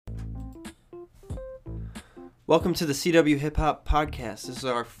Welcome to the CWHipHop Podcast. This is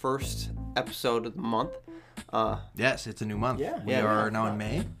our first episode of the month. Yes, it's a new month. Yeah. We are now in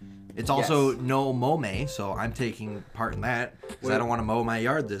May. It's also no mow May, so I'm taking part in that because I don't want to mow my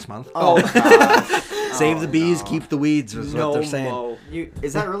yard this month. Oh, gosh. Save the bees, keep the weeds is what they're saying.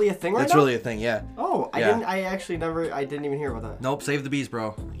 Is that really a thing right now? That's really a thing, yeah. Oh, Yeah. I didn't even hear about that. Nope, save the bees,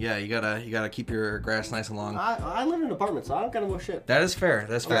 bro. Yeah, you gotta keep your grass nice and long. I live in an apartment, so I don't gotta mow shit. That is fair.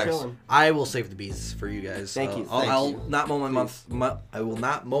 That's I'm facts. chilling. I will save the bees for you guys. Thank you. I'll not mow my I will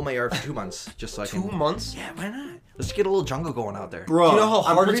not mow my yard for 2 months, just so I can. 2 months? Yeah, why not? Let's get a little jungle going out there. Bro, Do you know how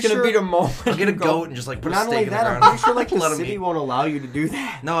I'm hard it's pretty going to be to mow? I'll get a goat and just like put But a not only stake in the that, ground. I'm pretty sure like Let the 'em city eat. won't allow you to do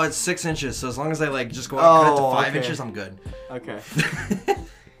that. No, it's 6 inches, so as long as I like just go out and cut it to 5 okay. inches, I'm good. Okay.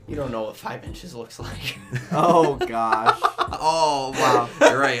 You don't know what 5 inches looks like. Oh gosh. Oh wow,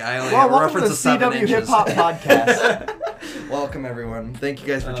 you're right. I only Well, welcome to reference the to 7 CW inches. Hip Hop Podcast. Welcome everyone. Thank you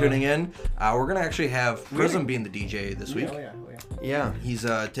guys for tuning in. We're gonna actually have Prism being the DJ this week. Oh yeah. Yeah. He's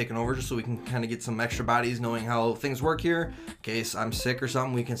taking over just so we can kind of get some extra bodies knowing how things work here. In case I'm sick or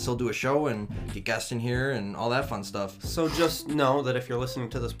something, we can still do a show and get guests in here and all that fun stuff. So just know that if you're listening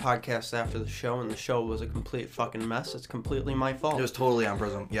to this podcast after the show and the show was a complete fucking mess, it's completely my fault. It was totally on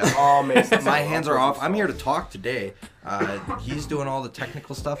Prism. Yeah. Oh man. My hands are off. I'm here to talk today. He's doing all the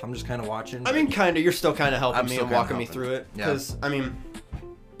technical stuff. I'm just kind of watching. I mean, kind of. You're still kind of helping I'm me still and kinda walking me helping. through it. Yeah. Because, I mean,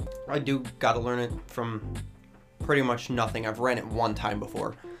 I do got to learn it from pretty much nothing. I've ran it one time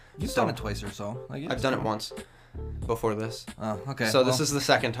before. You've So- done it twice or so. I guess. I've done it once before this. Oh, okay. So this well, is the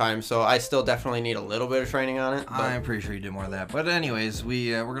second time, so I still definitely need a little bit of training on it. But I'm pretty sure you did more of that. But anyways,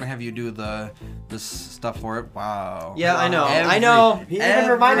 we're gonna have you do this stuff for it. Wow. yeah, I know. Every- I know. He even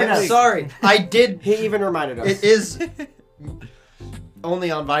reminded I'm us. sorry. I did. He even reminded us. It is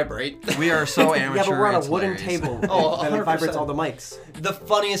only on vibrate. We are so amateur. Yeah, but we're on a it's wooden hilarious. table. Oh, and it 100%. vibrates all the mics. The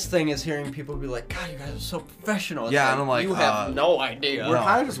funniest thing is hearing people be like, "God, you guys are so professional." It's Yeah, and I'm like, you have no idea. We're No.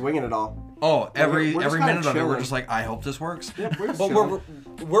 kind of just winging it all. Oh, every We're just kinda minute of it, we're chilling. just like, I hope this works. Yep, we're just But chilling.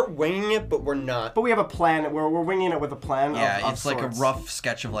 we're winging it, but we're not. But we have a plan. We're winging it with a plan. Yeah, of it's like a sorts. rough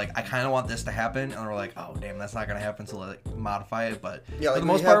sketch of like, I kind of want this to happen, and we're like, oh damn, that's not gonna happen, so like modify it. But Yeah, for like the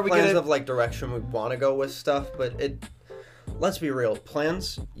most we part, have we plans get it. of like direction we want to go with stuff, but let's be real,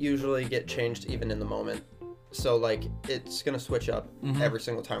 plans usually get changed even in the moment. So like it's gonna switch up every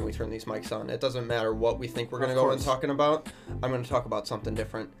single time we turn these mics on. It doesn't matter what we think we're gonna Of go and course. talking about. I'm gonna talk about something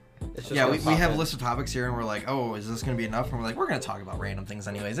different. It's just Yeah, gonna we pop have a in. list of topics here, and we're like, oh, is this gonna be enough? And we're like, we're gonna talk about random things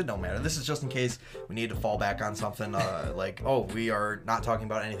anyways. It don't matter. This is just in case we need to fall back on something. Like, oh, we are not talking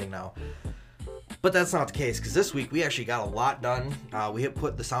about anything now. But that's not the case, because this week we actually got a lot done. We have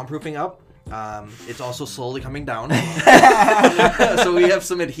put the soundproofing up. It's also slowly coming down. So we have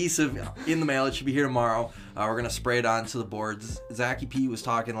some adhesive in the mail. It should be here tomorrow. We're going to spray it onto the boards. Zachy P was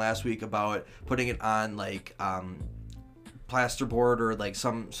talking last week about putting it on like plasterboard or like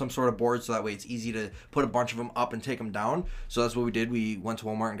some sort of board, so that way it's easy to put a bunch of them up and take them down. So that's what we did. We went to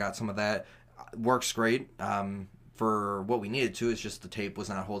Walmart and got some of that. Works great. For what we needed to, it's just the tape was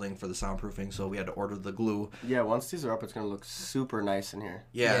not holding for the soundproofing, so we had to order the glue. Yeah, once these are up, it's gonna look super nice in here.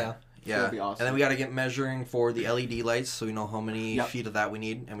 Yeah. Yeah. gonna be awesome. And then we got to get measuring for the LED lights, so we know how many Yep. feet of that we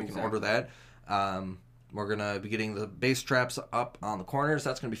need, and we can Exactly. order that. We're gonna be getting the bass traps up on the corners.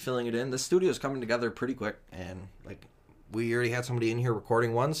 That's gonna be filling it in. The studio is coming together pretty quick, and like we already had somebody in here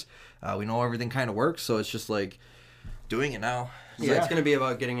recording once. We know everything kind of works, so it's just like doing it now. Yeah, it's gonna be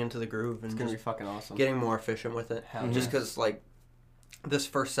about getting into the groove and It's gonna be just fucking awesome. getting more efficient with it. Hell Just yeah. because like this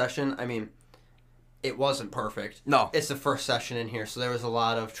first session, I mean, it wasn't perfect. No. It's the first session in here, so there was a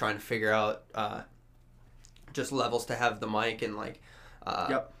lot of trying to figure out just levels to have the mic and like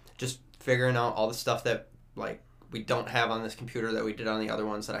Yep. just figuring out all the stuff that like we don't have on this computer that we did on the other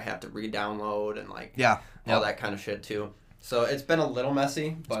ones that I have to re-download and like Yeah. all that kind of shit too. So it's been a little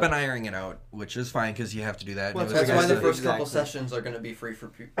messy, but It's been ironing it out, which is fine because you have to do that. Well, It was that's what why I the said. first couple Exactly. sessions are going to be free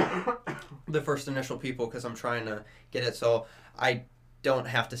for the first initial people, because I'm trying to get it so I don't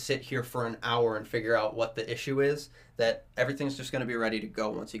have to sit here for an hour and figure out what the issue is, that everything's just going to be ready to go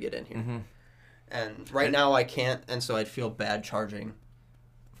once you get in here. Mm-hmm. And right now I can't, and so I'd feel bad charging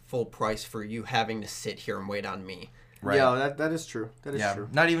full price for you having to sit here and wait on me. Right. Yeah, that is true. That is Yeah, true.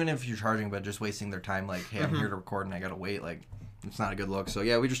 not even if you're charging, but just wasting their time. Like, hey, I'm here to record and I gotta wait. Like, it's not a good look. So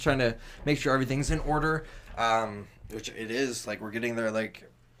yeah, we're just trying to make sure everything's in order, which it is. Like, we're getting there, like,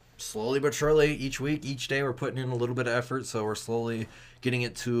 slowly but surely. Each week, each day, we're putting in a little bit of effort. So we're slowly getting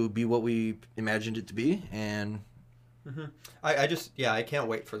it to be what we imagined it to be. And I just, I can't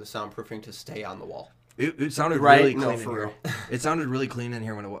wait for the soundproofing to stay on the wall. It sounded Right? really No, clean in for here. real. It sounded really clean in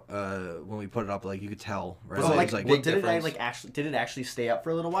here when we put it up. Like you could tell. Right? Was So, it like, It's like well, big did difference? did it actually stay up for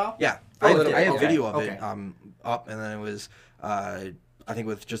a little while? yeah. Oh, I it did. have Okay. video of Okay. it up, and then it was I think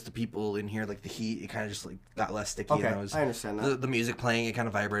with just the people in here, like the heat, it kind of just like got less sticky. Okay, And it was, I understand that. The music playing, it kind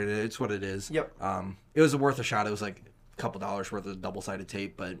of vibrated. It's what it is. Yep. It was worth a shot. It was like a couple dollars worth of double-sided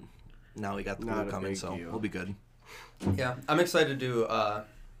tape, but now we got the Not glue a coming, big so deal. we'll be good. Yeah, I'm excited to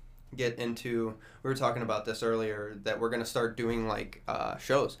get into. We were talking about this earlier that we're gonna start doing like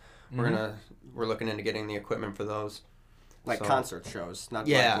shows. We're looking into getting the equipment for those. Like So- concert shows, not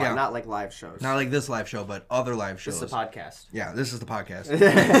Yeah. like, Yeah. not like live shows. Not like this live show, but other live shows. This is a podcast. Yeah, this is the podcast.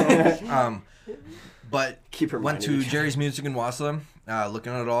 But Keep went reminding to me. Jerry's Music in Wausau.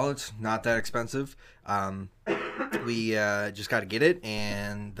 Looking at it all, it's not that expensive. We just got to get it,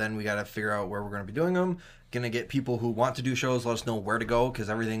 and then we got to figure out where we're going to be doing them. Going to get people who want to do shows, let us know where to go, because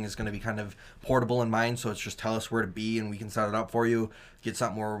everything is going to be kind of portable in mind. So it's just tell us where to be, and we can set it up for you. Get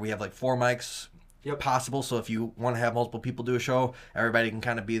something where we have like 4 mics possible. So if you want to have multiple people do a show, everybody can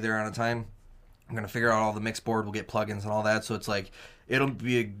kind of be there on a time. I'm going to figure out all the mix board. We'll get plugins and all that. So it's like, it'll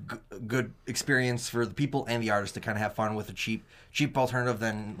be a good experience for the people and the artists to kind of have fun with a cheap alternative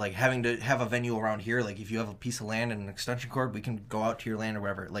than like having to have a venue around here. Like if you have a piece of land and an extension cord, we can go out to your land or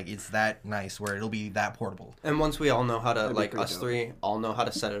whatever. Like it's that nice where it'll be that portable. And once we all know how to, That'd be like pretty us dope. three, all know how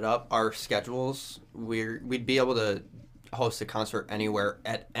to set it up, our schedules, we'd be able to host a concert anywhere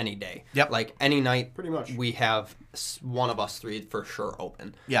at any day. Yep. Like any night, Pretty much. we have one of us three for sure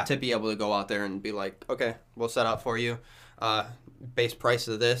open. Yeah. To be able to go out there and be like, okay, we'll set up for you. Base price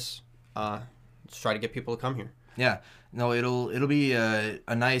of this. Let's try to get people to come here. Yeah. No, it'll be a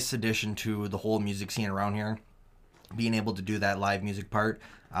nice addition to the whole music scene around here. Being able to do that live music part.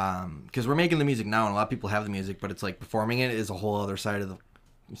 Because we're making the music now and a lot of people have the music, but it's like performing it is a whole other side of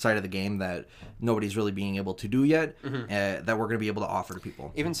the game that nobody's really being able to do yet, that we're going to be able to offer to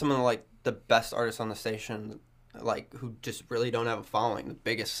people. Even some of like the best artists on the station, like who just really don't have a following. The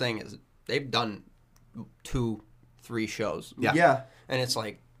biggest thing is they've done 2-3 shows. Yeah. Yeah. And it's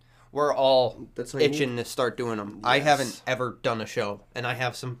like, we're all That's what you itching to start doing them. I Yes. haven't ever done a show, and I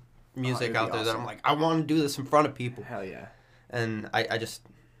have some music it'd be out there that awesome. I'm like, I want to do this in front of people. Hell yeah. And I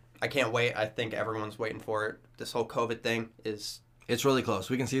can't wait. I think everyone's waiting for it. This whole COVID thing is... It's really close.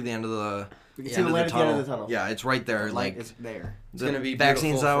 We can see the end of the We can Yeah, see the end light at the end of the tunnel. Yeah, it's right there. The Like light is there. It's gonna be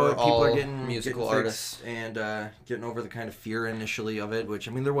vaccines beautiful out. for People are all getting musical getting artists. fixed and getting over the kind of fear initially of it. Which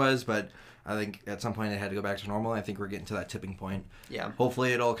I mean, there was, but I think at some point it had to go back to normal. I think we're getting to that tipping point. Yeah.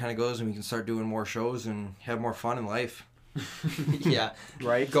 Hopefully, it all kind of goes and we can start doing more shows and have more fun in life. Yeah.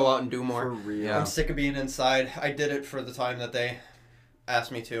 Right? Go out and do more. For real. Yeah. I'm sick of being inside. I did it for the time that they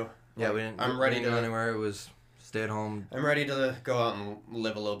asked me to. Yeah, Like, we didn't. I'm we ready didn't go to... anywhere. It was stay at home. I'm ready to go out and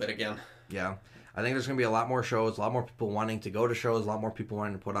live a little bit again. Yeah, I think there's gonna be a lot more shows, a lot more people wanting to go to shows, a lot more people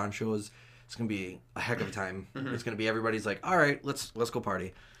wanting to put on shows. It's gonna be a heck of a time. It's gonna be everybody's like, all right, let's go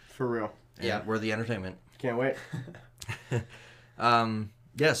party. For real. And Yeah. we're the entertainment. Can't wait.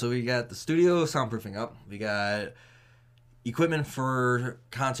 Yeah, so we got the studio soundproofing up. We got equipment for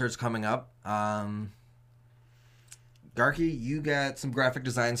concerts coming up. Garky, you got some graphic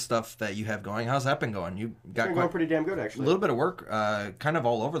design stuff that you have going. How's that been going? You got Been quite going pretty damn good, a actually. little bit of work, kind of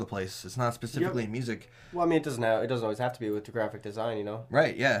all over the place. It's not specifically in music. Well, I mean, it doesn't always have to be with the graphic design, you know?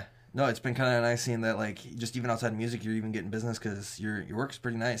 Right, yeah. No, it's been kind of nice seeing that, like, just even outside of music, you're even getting business because your work's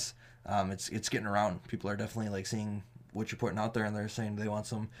pretty nice. It's getting around. People are definitely, like, seeing what you're putting out there, and they're saying they want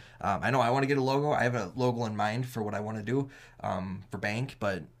some. I know I want to get a logo. I have a logo in mind for what I want to do for Bank,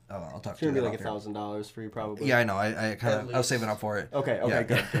 but I'll talk It's to you gonna be about like $1,000 for you, probably. Yeah, I know. I kind of I was least. saving up for it. Okay, Yeah.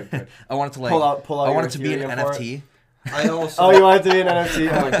 good. I want it to, like, Pull out I want your it to be an Ethereum for NFT. I also... Oh, you want it to be an NFT?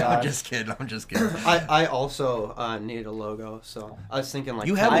 Oh, my I'm God. just kidding. I also need a logo, so I was thinking like...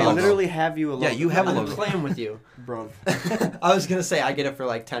 You have a I logo. literally have you a logo. Yeah, you have a I'm logo. playing with you. Bro. I was gonna say I get it for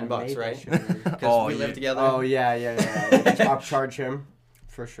like $10, Maybe I right? should maybe. Because Oh, we yeah. live together. Oh, yeah. I'll charge him.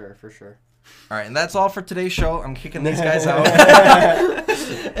 For sure. All right, and that's all for today's show. I'm kicking these guys out.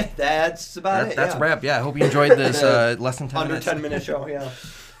 That's about it. That's yeah. a wrap. Yeah, I hope you enjoyed this less than 10 Under minutes. 10-minute show. Yeah.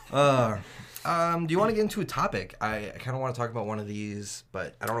 Do you want to get into a topic? I kind of want to talk about one of these,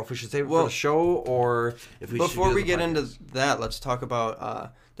 but I don't know if we should save it for Well, the show or if we should Before do we the get podcast. into that, let's talk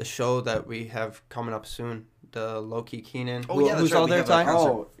about the show that we have coming up soon. The Low-Key Keenan. Oh, yeah, that's who's right. all We there, have a Ty? concert.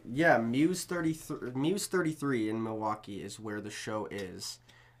 Oh, yeah. Muse 33 in Milwaukee is where the show is.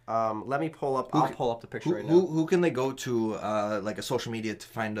 Let me pull up. I'll pull up the picture right now. Who can they go to, like a social media to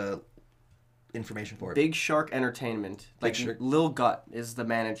find information for it? Big Shark Entertainment. Like Shark. Lil Gut is the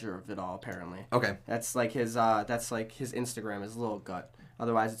manager of it all, apparently. Okay. That's like his Instagram is Lil Gut.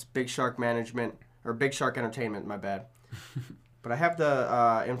 Otherwise, it's Big Shark Management. or Big Shark Entertainment, my bad. But I have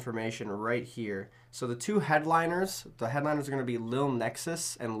the information right here. So the two headliners are going to be Lil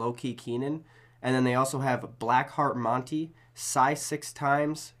Nexus and Low Key Keenan. And then they also have Blackheart Monty, Psy 6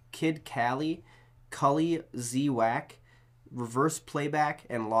 Times, Kid Cali, Cully Z Wack, Reverse Playback,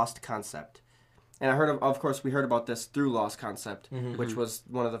 and Lost Concept. And I heard of course, we heard about this through Lost Concept, which was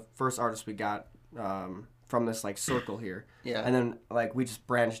one of the first artists we got from this like circle here. Yeah. And then like we just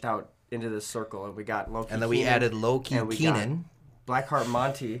branched out into this circle, and we got Low Key. And then we added Low Key Keenan. Blackheart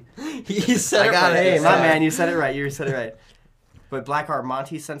Monty. You said it right. Hey, my man, you said it right. You said it right. But Blackheart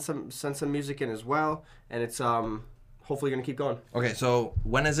Monty sent some music in as well, and it's hopefully gonna keep going. Okay, so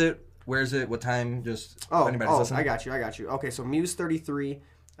when is it? Where is it? What time? Just if anybody's listening. I got you. Okay, so Muse 33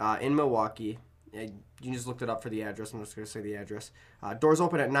 in Milwaukee. You just looked it up for the address. I'm just gonna say the address. Doors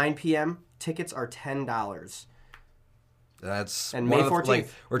open at 9 p.m. Tickets are $10. That's and May 14th.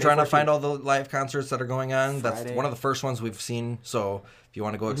 We're trying to find all the live concerts that are going on. Friday. That's one of the first ones we've seen. So if you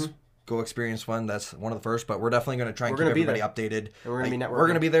want to go experience one, that's one of the first. But we're definitely going to try and keep everybody updated. And we're going to be networking. We're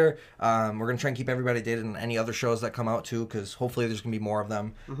going to be there. We're going to try and keep everybody updated on any other shows that come out too, because hopefully there's going to be more of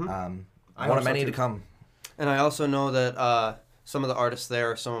them. One of many to come. And I also know that some of the artists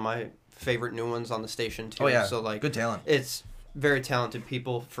there are some of my favorite new ones on the station too. Oh yeah, so like good talent. It's very talented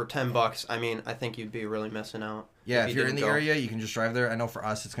people for $10. I mean, I think you'd be really missing out. Yeah, if you're in the area, you can just drive there. I know for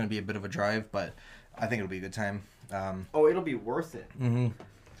us, it's going to be a bit of a drive, but I think it'll be a good time. It'll be worth it. Mm-hmm.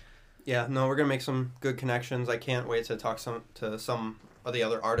 Yeah, no, we're going to make some good connections. I can't wait to talk to some of the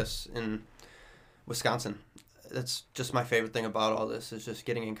other artists in Wisconsin. That's just my favorite thing about all this is just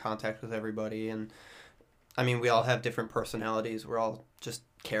getting in contact with everybody. And, I mean, we all have different personalities. We're all just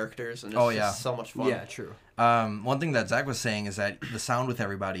characters, and it's just so much fun. Yeah, true. One thing that Zach was saying is that the sound with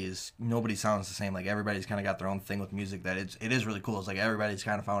everybody is nobody sounds the same. Like everybody's kind of got their own thing with music that it is really cool. It's like everybody's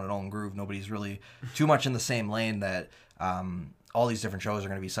kind of found their own groove. Nobody's really too much in the same lane. That all these different shows are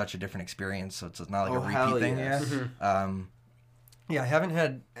going to be such a different experience. So it's not like a repeat thing. Yes. Yeah, I haven't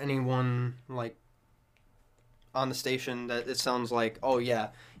had anyone like on the station that it sounds like, oh yeah,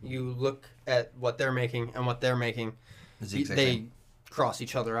 you look at what they're making and what they're making, they cross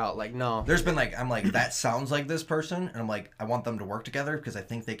each other out. Like, no. There's been like, I'm like, that sounds like this person, and I'm like, I want them to work together because I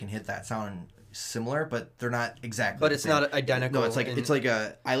think they can hit that sound similar, but they're not exactly but it's not identical. No, it's like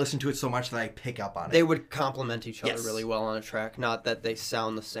I listen to it so much that I pick up on it. They would complement each other really well on a track, not that they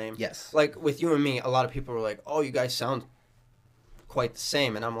sound the same. Yes. Like with you and me, a lot of people were like, oh, you guys sound quite the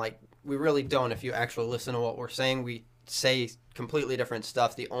same, and I'm like, we really don't. If you actually listen to what we're saying, we say completely different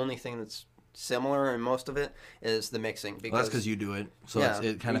stuff. The only thing that's similar in most of it is the mixing. Because that's because you do it, so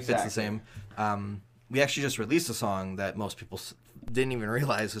it kind of fits the same. We actually just released a song that most people didn't even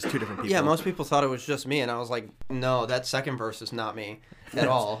realize was two different people. Yeah, most people thought it was just me, and I was like, no, that second verse is not me at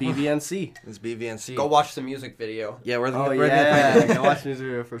all. BVNC. It's BVNC. Go watch the music video. Yeah, we're gonna find it. Go watch the music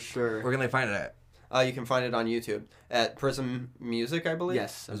video for sure. Where can they find it at? You can find it on YouTube at Prism Music, I believe.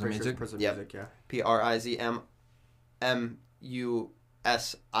 Yes, Prism Music. Prism Music, yeah.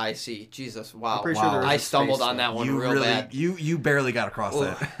 PRIZMMUSIC. Jesus, wow. I'm pretty sure I stumbled on that one real bad. You barely got across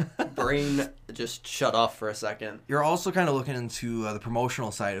that. Brain just shut off for a second. You're also kind of looking into the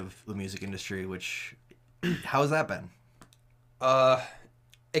promotional side of the music industry, which, how's that been?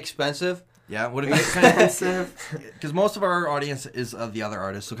 Expensive. Yeah, what have you kind of expensive? Because most of our audience is of the other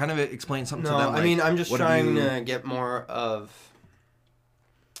artists, so kind of explain something to them. I mean, I'm just trying to get more of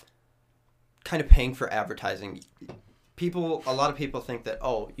kind of paying for advertising. A lot of people think that,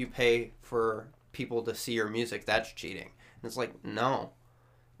 oh, you pay for people to see your music, that's cheating. And it's like, no.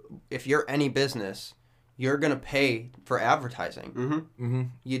 If you're any business, you're going to pay for advertising. Mm-hmm.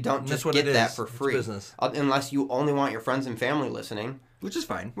 You don't just get that for free. It's business. Unless you only want your friends and family listening. Which is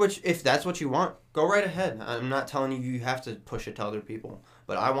fine. Which, if that's what you want, go right ahead. I'm not telling you have to push it to other people.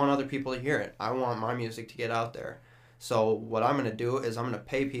 But I want other people to hear it. I want my music to get out there. So what I'm going to do is I'm going to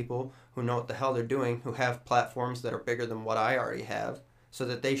pay people who know what the hell they're doing, who have platforms that are bigger than what I already have, so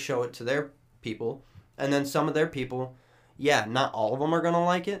that they show it to their people. And then some of their people, yeah, not all of them are going to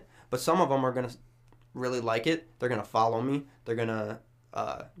like it, but some of them are going to really like it. They're going to follow me. They're going to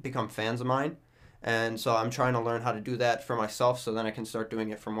become fans of mine. And so I'm trying to learn how to do that for myself so then I can start doing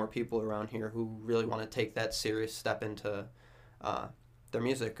it for more people around here who really want to take that serious step into their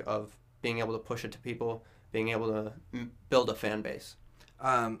music, of being able to push it to people, being able to build a fan base.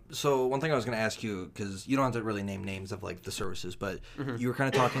 So one thing I was going to ask you, because you don't have to really name names of like the services, but you were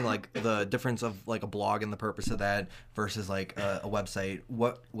kind of talking like the difference of like a blog and the purpose of that versus like a website.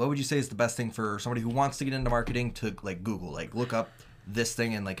 What would you say is the best thing for somebody who wants to get into marketing to like Google, like look up this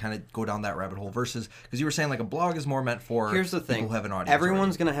thing and like kind of go down that rabbit hole versus because you were saying like a blog is more meant for Here's the thing. people who have an audience.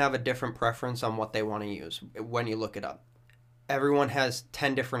 Everyone's going to have a different preference on what they want to use when you look it up. Everyone has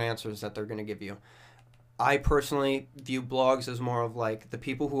 10 different answers that they're going to give you. I personally view blogs as more of like the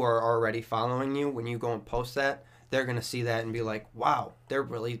people who are already following you. When you go and post that, they're going to see that and be like, wow, they're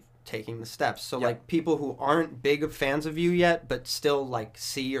really taking the steps. So like people who aren't big fans of you yet, but still like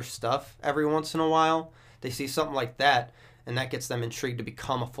see your stuff every once in a while, they see something like that and that gets them intrigued to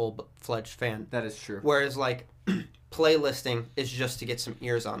become a full-fledged fan. That is true. Whereas like playlisting is just to get some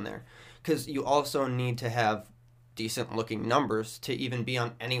ears on there, because you also need to have decent looking numbers to even be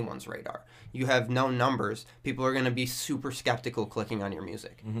on anyone's radar. You have no numbers, people are going to be super skeptical clicking on your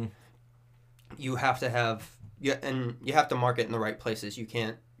music. Mm-hmm. You have to have and you have to market in the right places. You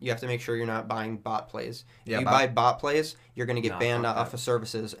have to make sure you're not buying bot plays. Yeah, if you buy bot plays, you're going to get banned fuck off of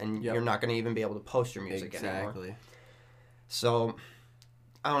services, and you're not going to even be able to post your music anymore. Exactly. So,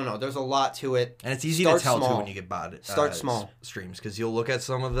 I don't know. There's a lot to it. And it's easy Start to tell small. too when you get bot Start small streams, because you'll look at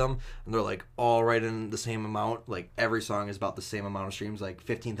some of them and they're like all right in the same amount. Like every song is about the same amount of streams, like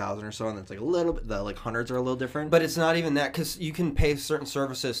 15,000 or so, and it's like a little bit. The like hundreds are a little different. But it's not even that, because you can pay certain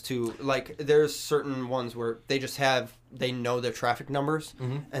services to, like, there's certain ones where they know their traffic numbers,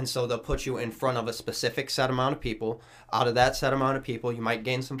 and so they'll put you in front of a specific set amount of people. Out of that set amount of people, you might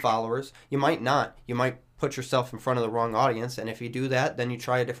gain some followers. You might not. You might put yourself in front of the wrong audience, and if you do that, then you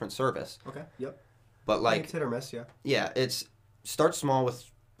try a different service. Okay. Yep. But like, it's hit or miss, yeah. Yeah, it's start small with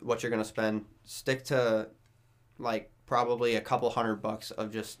what you're gonna spend. Stick to like probably a couple $100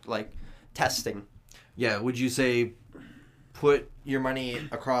 of just like testing. Yeah, would you say put your money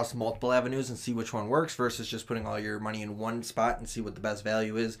across multiple avenues and see which one works versus just putting all your money in one spot and see what the best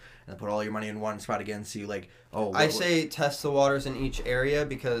value is, and then put all your money in one spot again and see like, I say test the waters in each area,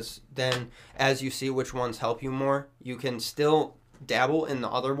 because then as you see which ones help you more, you can still dabble in the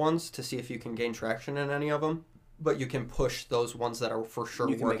other ones to see if you can gain traction in any of them, but you can push those ones that are for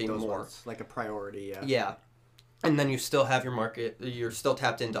sure working more. Ones like a priority, yeah. Yeah. And then you still have your market, you're still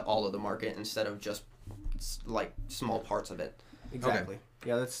tapped into all of the market instead of just like small parts of it. Exactly. Okay.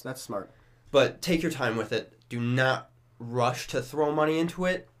 Yeah, that's smart. But take your time with it. Do not rush to throw money into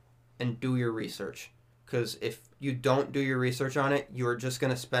it, and do your research. Because if you don't do your research on it, you're just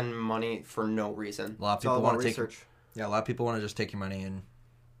going to spend money for no reason. A lot of people want to research. A lot of people want to just take your money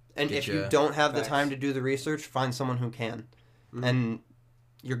and if you don't have the time to do the research, find someone who can. Mm-hmm. And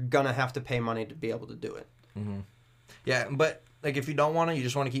you're going to have to pay money to be able to do it. Mm-hmm. Yeah, but like if you don't want to, you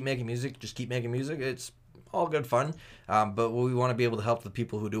just want to keep making music, just keep making music. It's all good fun, but we want to be able to help the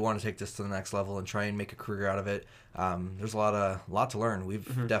people who do want to take this to the next level and try and make a career out of it. There's a lot to learn. We've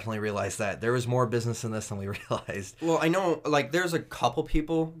definitely realized that there is more business in this than we realized. Well, I know, like, there's a couple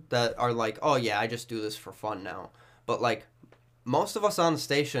people that are like, oh yeah, I just do this for fun now. But like, most of us on the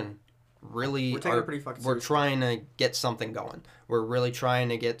station really we're trying to get something going. We're really trying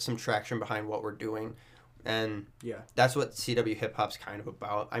to get some traction behind what we're doing, and that's what CW Hip Hop's kind of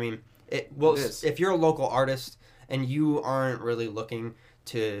about. I mean, if you're a local artist and you aren't really looking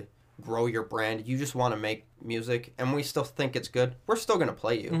to grow your brand, you just want to make music, and we still think it's good, we're still going to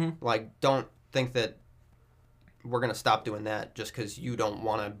play you. Mm-hmm. Like, don't think that we're going to stop doing that just because you don't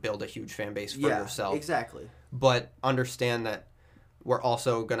want to build a huge fan base for yourself. Exactly. But understand that we're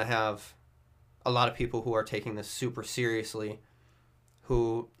also going to have a lot of people who are taking this super seriously,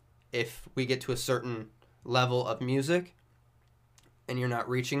 who, if we get to a certain level of music and you're not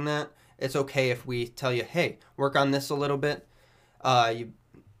reaching that, it's okay if we tell you, hey, work on this a little bit,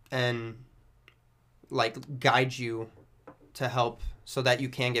 and like guide you to help so that you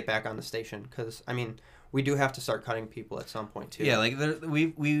can get back on the station. Because I mean, we do have to start cutting people at some point too. Yeah, like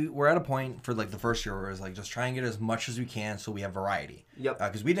we're at a point for like the first year where it's like just try and get as much as we can so we have variety. Yep.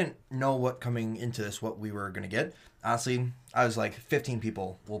 Because we didn't know coming into this what we were gonna get. Honestly, I was like 15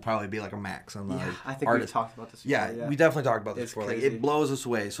 people will probably be like a max on the I think we've talked about this before. Yeah, we definitely talked about this before. Crazy. Like it blows us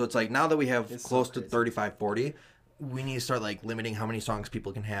away. So it's like now that we have close to 35, 40, we need to start like limiting how many songs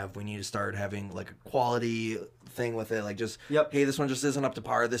people can have. We need to start having like a quality thing with it. Like just hey, this one just isn't up to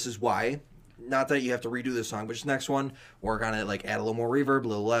par. This is why. Not that you have to redo this song, but just next one, work on it, like add a little more reverb, a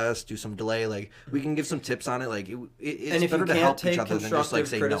little less, do some delay. Like we can give some tips on it. Like it's better to help each other than just like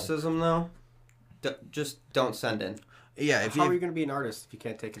say no. Criticism though, just don't send in. Yeah, how are you going to be an artist if you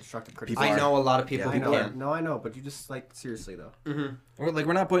can't take constructive criticism? I know a lot of people who can. No, I know, but you just like seriously though. Mm-hmm.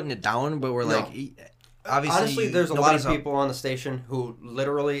 We're not putting it down, but we're like obviously. Honestly, there's a lot of people on the station who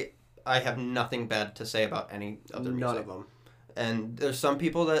literally I have nothing bad to say about any of their music. None of them. And there's some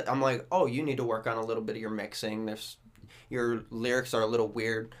people that I'm like, oh, you need to work on a little bit of your mixing. Your lyrics are a little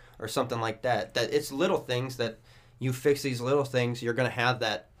weird or something like that. That it's little things that you fix these little things, you're going to have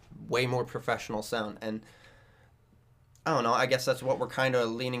that way more professional sound. And I don't know, I guess that's what we're kind of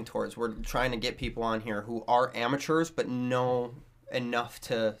leaning towards. We're trying to get people on here who are amateurs but know enough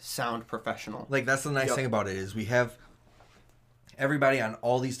to sound professional. Like, that's the nice thing about it is we have everybody on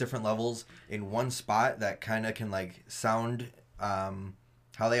all these different levels in one spot that kind of can, like, sound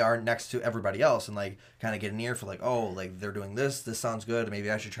how they are next to everybody else, and, like, kind of get an ear for, like, oh, like, they're doing this sounds good,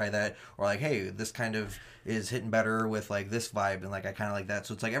 maybe I should try that, or, like, hey, this kind of is hitting better with, like, this vibe, and, like, I kind of like that.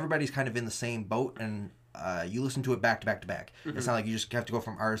 So it's like everybody's kind of in the same boat, and you listen to it back to back to back. Mm-hmm. It's not like you just have to go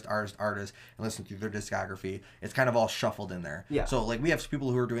from artist to artist and listen through their discography. It's kind of all shuffled in there. Yeah. So, like, we have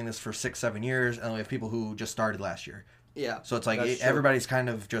people who are doing this for 6-7 years, and we have people who just started last year. Yeah. So it's like everybody's kind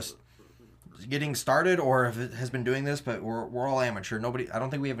of just getting started or has been doing this, but we're all amateur. I don't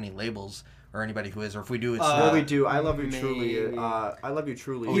think we have any labels or anybody who is, or if we do, it's well, we do. I Love You Truly. I Love You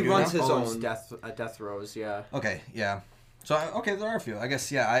Truly. He runs his own Death Rows. Yeah. Okay. Yeah. So there are a few. I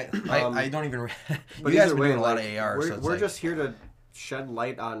guess. Yeah. I don't even. But you guys have been way, doing a lot like, of AR. We're just here to shed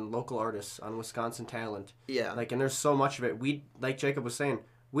light on local artists, on Wisconsin talent. Yeah. Like, and there's so much of it. We, like Jacob was saying,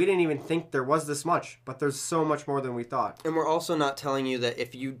 we didn't even think there was this much, but there's so much more than we thought. And we're also not telling you that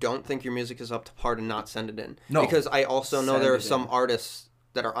if you don't think your music is up to par, to not send it in. No. Because I also know there are some artists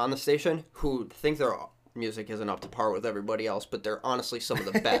that are on the station who think their music isn't up to par with everybody else, but they're honestly some of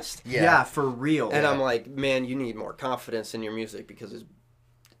the best. Yeah, for real. And I'm like, man, you need more confidence in your music because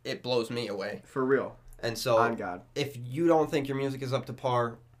it blows me away. For real. And so, on God. If you don't think your music is up to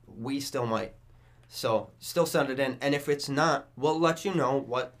par, we still might. So, still send it in. And if it's not, we'll let you know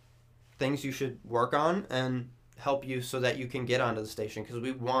what things you should work on and help you so that you can get onto the station, because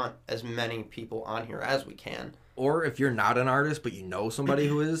we want as many people on here as we can. Or if you're not an artist but you know somebody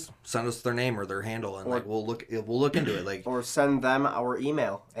who is, send us their name or their handle, and like we'll look into it. Like, or send them our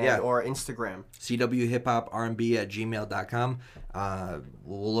email or Instagram. CWHipHopRMB@gmail.com.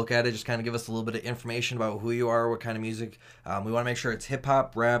 We'll look at it. Just kind of give us a little bit of information about who you are, what kind of music. We want to make sure it's hip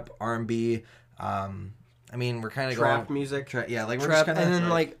hop, rap, R&B. I mean, we're kind of trap music. Like we're trap, just kind of, and then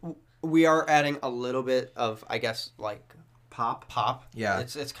like we are adding a little bit of, I guess, like pop. Yeah,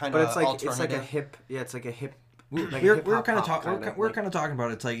 it's kind of. But it's like a hip. Yeah, it's like a hip. We're kind of talking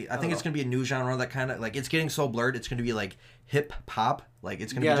about it. It's like I think it's gonna be a new genre that kind of like it's getting so blurred. It's gonna be like hip hop. Like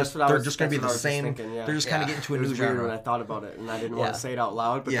it's gonna be just they're just gonna be the same. They're just kind of getting to a new genre. When I thought about it, and I didn't want to say it out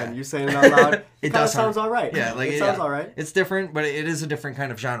loud, but then you saying it out loud, it does sounds all right. Yeah, like it sounds all right. It's different, but it is a different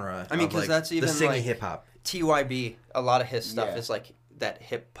kind of genre. I mean, because that's even the singing like hip hop. TYB. A lot of his stuff is like that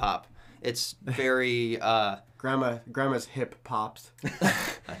hip hop. It's very Grandma's hip pops.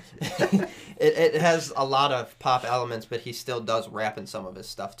 it has a lot of pop elements, but he still does rap in some of his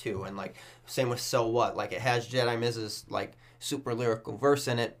stuff too. And like same with So What, like it has Jedi Miz's like super lyrical verse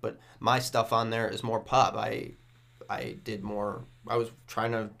in it, but my stuff on there is more pop. I did more. I was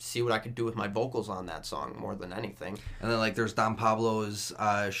trying to see what I could do with my vocals on that song more than anything. And then like there's Don Pablo's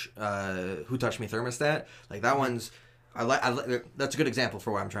Who Touched Me Thermostat. Like that one's. I like that's a good example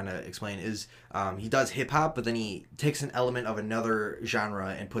for what I'm trying to explain is he does hip hop, but then he takes an element of another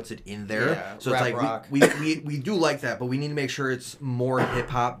genre and puts it in there. Yeah, so it's like rock. we do like that, but we need to make sure it's more hip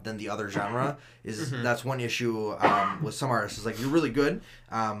hop than the other genre. That's one issue with some artists. It's like you're really good,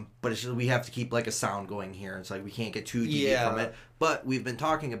 but it's just, we have to keep like a sound going here. It's like we can't get too deep from it. But we've been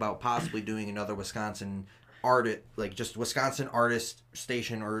talking about possibly doing another Wisconsin artist, like just Wisconsin artist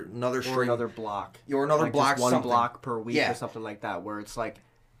station or another string, or another block, like block, just one block per week or something like that, where it's like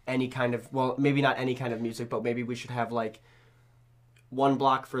any kind of, well, maybe not any kind of music, but maybe we should have like one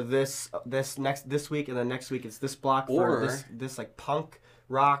block for this week, and then next week it's this block for this like punk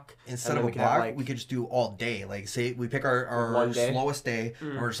rock. Instead of a block, we could just do all day. Like, say we pick our slowest day,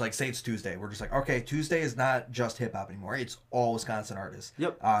 and we're just like, say it's Tuesday. We're just like, okay, Tuesday is not just hip hop anymore. It's all Wisconsin artists.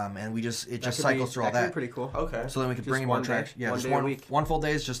 Yep. And it just cycles through all that. That could be pretty cool. Okay. So then we could bring in more tracks. Yeah, just one full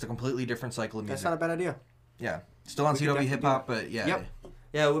day is just a completely different cycle of music. That's not a bad idea. Yeah. Still on CW Hip Hop, but yeah. Yep.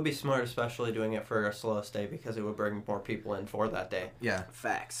 Yeah, it would be smart, especially doing it for our slowest day, because it would bring more people in for that day. Yeah.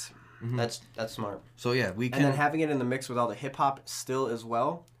 Facts. Mm-hmm. That's smart. So yeah, we can. And then having it in the mix with all the hip hop still as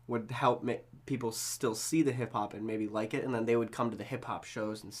well would help make people still see the hip hop and maybe like it, and then they would come to the hip hop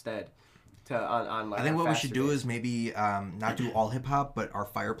shows instead. On I think what we should do is maybe not do all hip hop, but our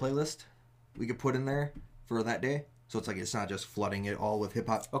fire playlist we could put in there for that day. So it's like it's not just flooding it all with hip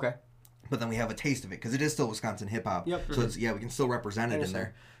hop. Okay. But then we have a taste of it because it is still Wisconsin hip hop. Yep. So it's, we can still represent it in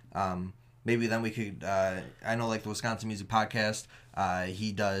there. Maybe then we could. I know like the Wisconsin Music Podcast.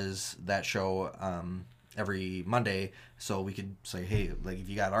 He does that show every Monday, so we could say, hey, like if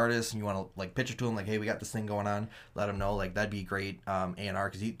you got artists and you want to like pitch it to them, like, hey, we got this thing going on, let them know. Like that'd be great. A&R,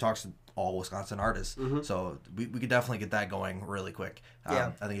 because he talks all Wisconsin artists. So we could definitely get that going really quick. I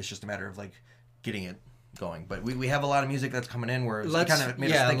think it's just a matter of like getting it going. But we have a lot of music that's coming in where it kind of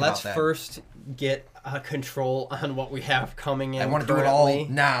made us think about that. Let's first get control on what we have coming in. I want to do it all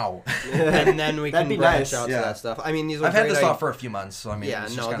now. And then we can branch out to Yeah. that stuff. I mean, these are I've had this thought for a few months, so I mean, yeah,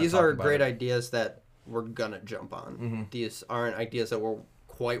 it's just no, kinda these talk are about great it. ideas that we're gonna jump on. These aren't ideas that we're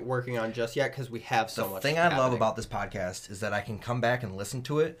quite working on just yet because we have so much. The thing I love about this podcast is that I can come back and listen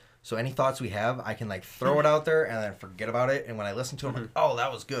to it. So any thoughts we have, I can like throw it out there and then forget about it. And when I listen to it, I'm like, oh,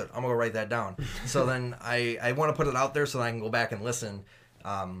 that was good. I'm gonna go write that down. So then I want to put it out there so that I can go back and listen.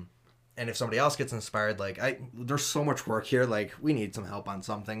 And if somebody else gets inspired, like there's so much work here. Like we need some help on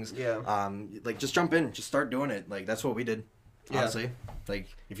some things. Yeah. Like just jump in, just start doing it. Like that's what we did. Honestly, like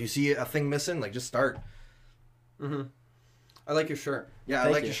if you see a thing missing, like just start. I like your shirt. Yeah, I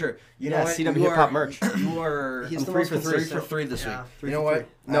Thank like you. your shirt. You Yeah, know what? CWHipHop merch. You are. He's I'm the 3 most for 3 consistent. for 3 this Yeah. week. 3 You know for what? 3.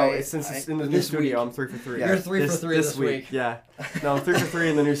 No, since it's in the new this studio, week- I'm 3 for 3. Yeah. You're 3 for 3 this week. Yeah. No, I'm 3 for 3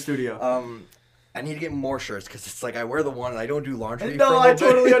 in the new studio. I need to get more shirts because it's like I wear the one and I don't do laundry. No, for a I little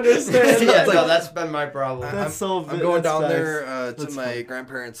bit. totally understand. Yeah, That's no, like- that's been my problem. I'm going down there to That's my funny.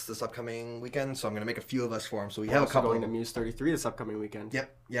 grandparents this upcoming weekend, so I'm gonna make a few of us for them. So we We're have a also couple. going to Muse 33 this upcoming weekend.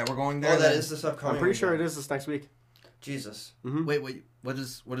 Yep. Yeah, we're going there. Oh, that then. is this upcoming. I'm pretty sure it weekend. is this next week. Jesus. Wait. What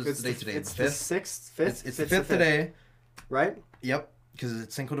is the date today? It's The the 5th? 6th, 5th. It's the 5th today. Right? Yep. Because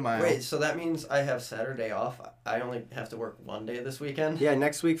it's Cinco de Mayo. Wait, so that means I have Saturday off. I only have to work one day this weekend? Yeah,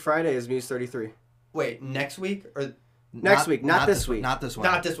 next week Friday is Muse 33. Wait, next week or Next week, not this week. Not this one.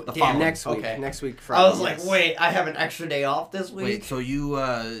 not this week? The Damn. following. Next week. Okay. Next week Friday. I was like, yes. wait, I have an extra day off this week? Wait, so you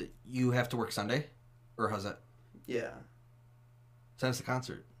have to work Sunday, or how's that? Yeah. Time's the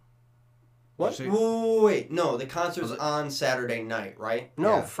concert. What? Did you say- Wait, no, the concert's Was it- on Saturday night, right?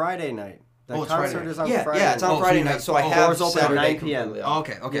 No, Yeah. Friday night. The Oh, it's concert Friday. is on Yeah, Friday. yeah, it's on Oh, so Friday you night, have- so I oh, have doors open at Saturday 9 p.m. completely Oh, off.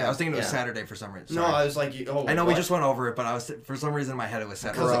 okay. Yeah. I was thinking it was Yeah. Saturday for some reason. No, Sorry. I was like, oh, I know we what? just went over it, but I was for some reason in my head it was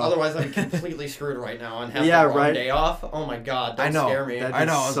Saturday. Because Bro. otherwise I'm completely screwed right now and have Yeah, the wrong right. day off. Oh my god, don't I know. scare me. That'd I be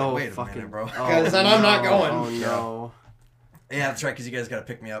know, I was so like, wait a fucking, minute, bro. Because then I'm not going. Oh no. Yeah, that's right. Because you guys got to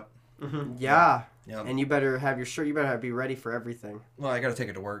pick me up. Yeah. Yeah. And you better have your shirt. You better be ready for everything. Well, I got to take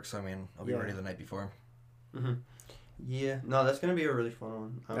it to work, so I mean, I'll be Yeah. ready the night before. Yeah, no, that's gonna be a really fun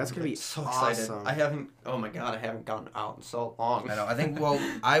one. That's gonna be so excited. awesome. I haven't. Oh my god, I haven't gone out in so long. I know. I think. Well,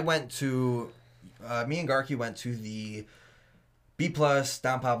 I went to. Me and Garky went to the B Plus,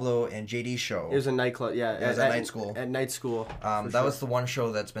 Don Pablo, and JD show. It was a nightclub. Yeah. It was at night school. At night school. That sure. was the one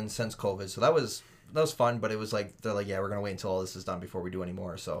show that's been since COVID. So that was fun, but it was like they're like, yeah, we're gonna wait until all this is done before we do any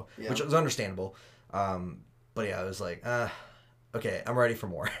more. So which was understandable. But yeah, I was like, okay, I'm ready for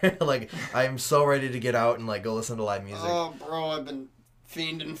more. Like I'm so ready to get out and like go listen to live music. Oh, bro, I've been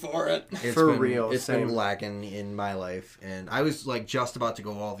fiending for it. It's For been, real, it's same. been lacking in my life, and I was like just about to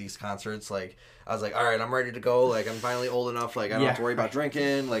go to all these concerts. Like I was like, all right, I'm ready to go. Like I'm finally old enough. Like I don't have to worry about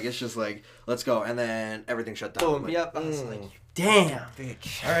drinking. Like it's just like let's go. And then everything shut down. Boom. Like, Yep. I was like, Damn.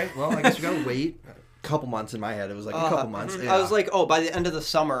 bitch. all right, well I guess we gotta wait a couple months. In my head, it was like a couple months. I was like, oh, by the end of the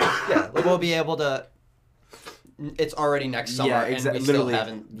summer, Yeah. we'll be able to. It's already next summer, Yeah, and exactly. we still Literally.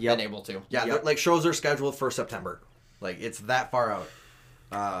 haven't Yep. been able to. yeah, like shows are scheduled for September. Like it's that far out.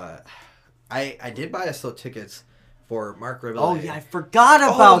 I did buy us though tickets for Mark Ribble. Oh yeah, I forgot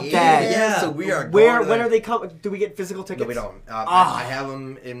about that. Yeah, so we are. Where? going to When that- are they coming? Do we get physical tickets? No, we don't. Ah. I have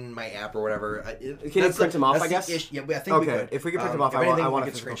them in my app or whatever. Can you print them off? I guess. Yeah, I think we Okay, could. if we can print them off, if I anything, want we a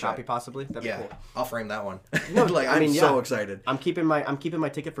could physical screenshot. copy possibly. That'd Yeah, be cool. I'll frame that one. No, like I mean, so yeah. excited. I'm keeping my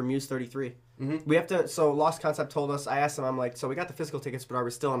ticket for Muse 33. We have to. So Lost Concept told us. I asked him. I'm like, so we got the physical tickets, but are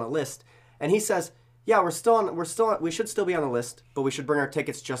we still on a list? And he says, yeah, we should still be on the list, but we should bring our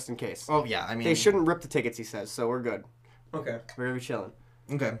tickets just in case. Oh yeah, I mean They shouldn't rip the tickets. He says, so we're good. Okay. We're gonna be chilling.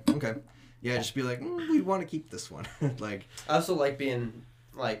 Okay. Yeah, just be like, we want to keep this one. Like I also like being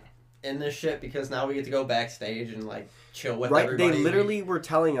like in this shit because now we get to go backstage and like chill with Right? everybody. They literally were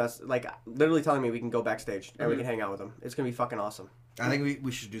telling us, like, literally telling me we can go backstage and we can hang out with them. It's gonna be fucking awesome. I think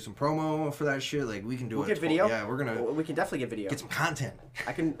we should do some promo for that shit. Like we can do We'll it. get video. Yeah, we're gonna We can definitely get video. get some content.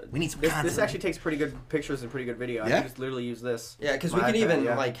 I can. We need some This content. actually takes pretty good pictures and pretty good video. I Yeah? can just literally use this. Yeah, because we My can iPad, even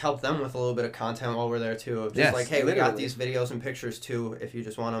yeah. like help them with a little bit of content while we're there too. Just Yes, like, hey, we got literally. these videos and pictures too. If you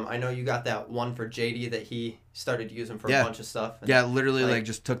just want them, I know you got that one for JD that he started using for Yeah. a bunch of stuff. And Yeah, literally, like- like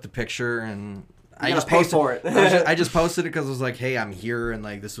just took the picture and You I gotta just pay posted for it. I just posted it because I was like, hey, I'm here and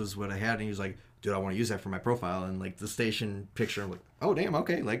like this was what I had, and he was like, dude, I want to use that for my profile and like the station picture. I'm like, oh damn,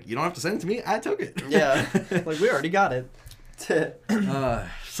 okay, like you don't have to send it to me. I took it. Yeah, like we already got it.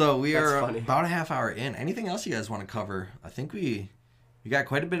 So we That's are funny. about a half hour in. Anything else you guys want to cover? I think we got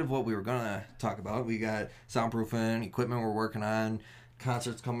quite a bit of what we were gonna talk about. We got soundproofing, equipment we're working on,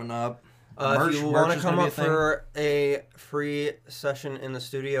 Concerts coming up. If you want to is come gonna up be a thing. for a free session in the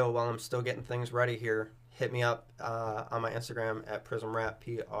studio while I'm still getting things ready here, hit me up on my Instagram at PrismRap,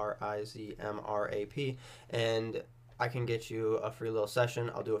 PRIZMRAP, and I can get you a free little session.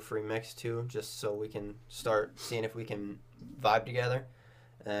 I'll do a free mix too, just so we can start seeing if we can vibe together.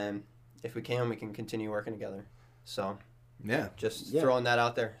 And if we can continue working together. So, Yeah. just throwing that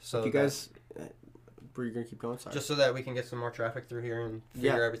out there. So If you guys, were you gonna keep going? Sorry. just so that we can get some more traffic through here and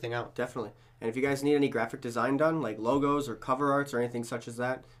figure everything out. Definitely. And if you guys need any graphic design done, like logos or cover arts or anything such as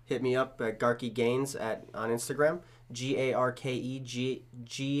that, hit me up at Garkey Gaines on Instagram, GARKEGAINZ.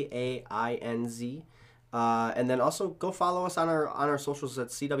 And then also go follow us on our socials at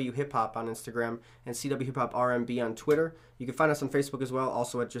CWHipHop on Instagram and CWHipHop RMB on Twitter. You can find us on Facebook as well,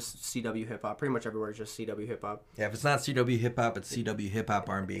 also at just CWHipHop. Pretty much everywhere is just CWHipHop. Yeah, if it's not CWHipHop, it's CWHipHop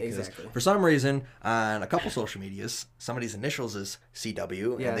R&B. Exactly. For some reason, on a couple social medias, somebody's initials is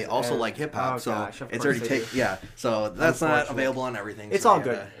CW, and they also like hip hop. Oh, so gosh, of it's course already they taken. Yeah, so that's not Unfortunate. available on everything. It's so all you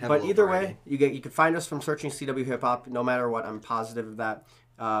good. gotta have a But little either variety. way, you can find us from searching CW Hip Hop, no matter what. I'm positive of that.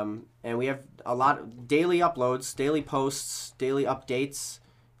 And we have a lot of daily uploads, daily posts, daily updates.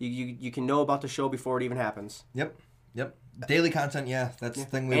 You can know about the show before it even happens. Yep. Daily content, yeah, that's the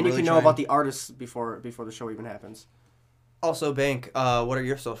thing we And really you can know try about the artists before the show even happens. Also, Bank, what are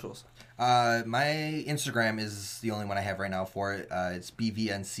your socials? My Instagram is the only one I have right now for it. It's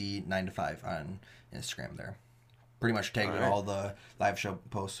BVNC9to5 on Instagram there. Pretty much tagging all the live show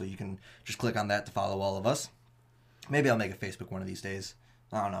posts, so you can just click on that to follow all of us. Maybe I'll make a Facebook one of these days.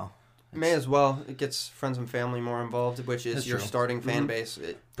 I don't know. May as well. It gets friends and family more involved, which is That's your true. starting fan base.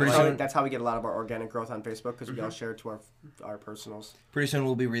 Pretty So soon, that's how we get a lot of our organic growth on Facebook, because we all share it to our personals. pretty soon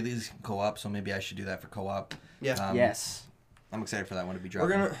we'll be releasing co-op, so maybe I should do that for co-op. Yeah. Yes. I'm excited for that one to be We're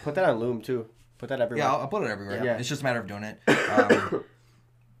dropping. gonna. Put that on Loom too. Put that everywhere. Yeah, I'll put it everywhere. Yeah. It's just a matter of doing it.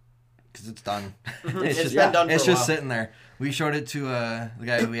 Because it's done. It's been done for It's a just while. sitting there. We showed it to the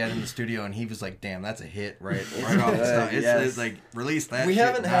guy who we had in the studio, and he was like, "Damn, that's a hit, right off the start." It's like, release that. We shit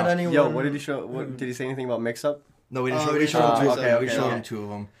haven't had now. anyone. Yo, what did he show? Did he say anything about mix up? No, we didn't Oh, show. we We showed him showed two. him We two. showed Okay. him two of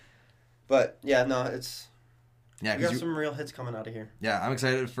them. But yeah, no, it's. Yeah, We got because some real hits coming out of here. yeah, I'm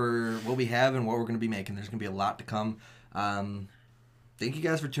excited for what we have and what we're going to be making. There's going to be a lot to come. Thank you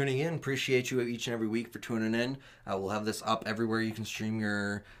guys for tuning in. Appreciate you each and every week for tuning in. We'll have this up everywhere you can stream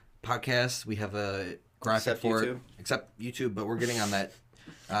your podcast. We have a graphic Except for YouTube. it, except YouTube, but we're getting on that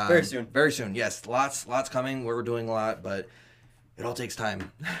Very soon. Very soon, yes. Lots coming. We're doing a lot, but it all takes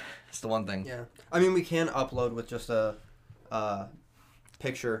time. It's the one thing. Yeah. I mean, we can upload with just a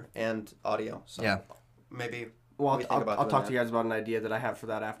picture and audio. So Yeah. maybe. Well, we think I'll about talk doing to you guys about an idea that I have for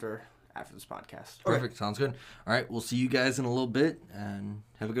that after this podcast. Perfect. Sounds good. All right. We'll see you guys in a little bit, and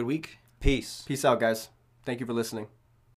have a good week. Peace. Peace out, guys. Thank you for listening.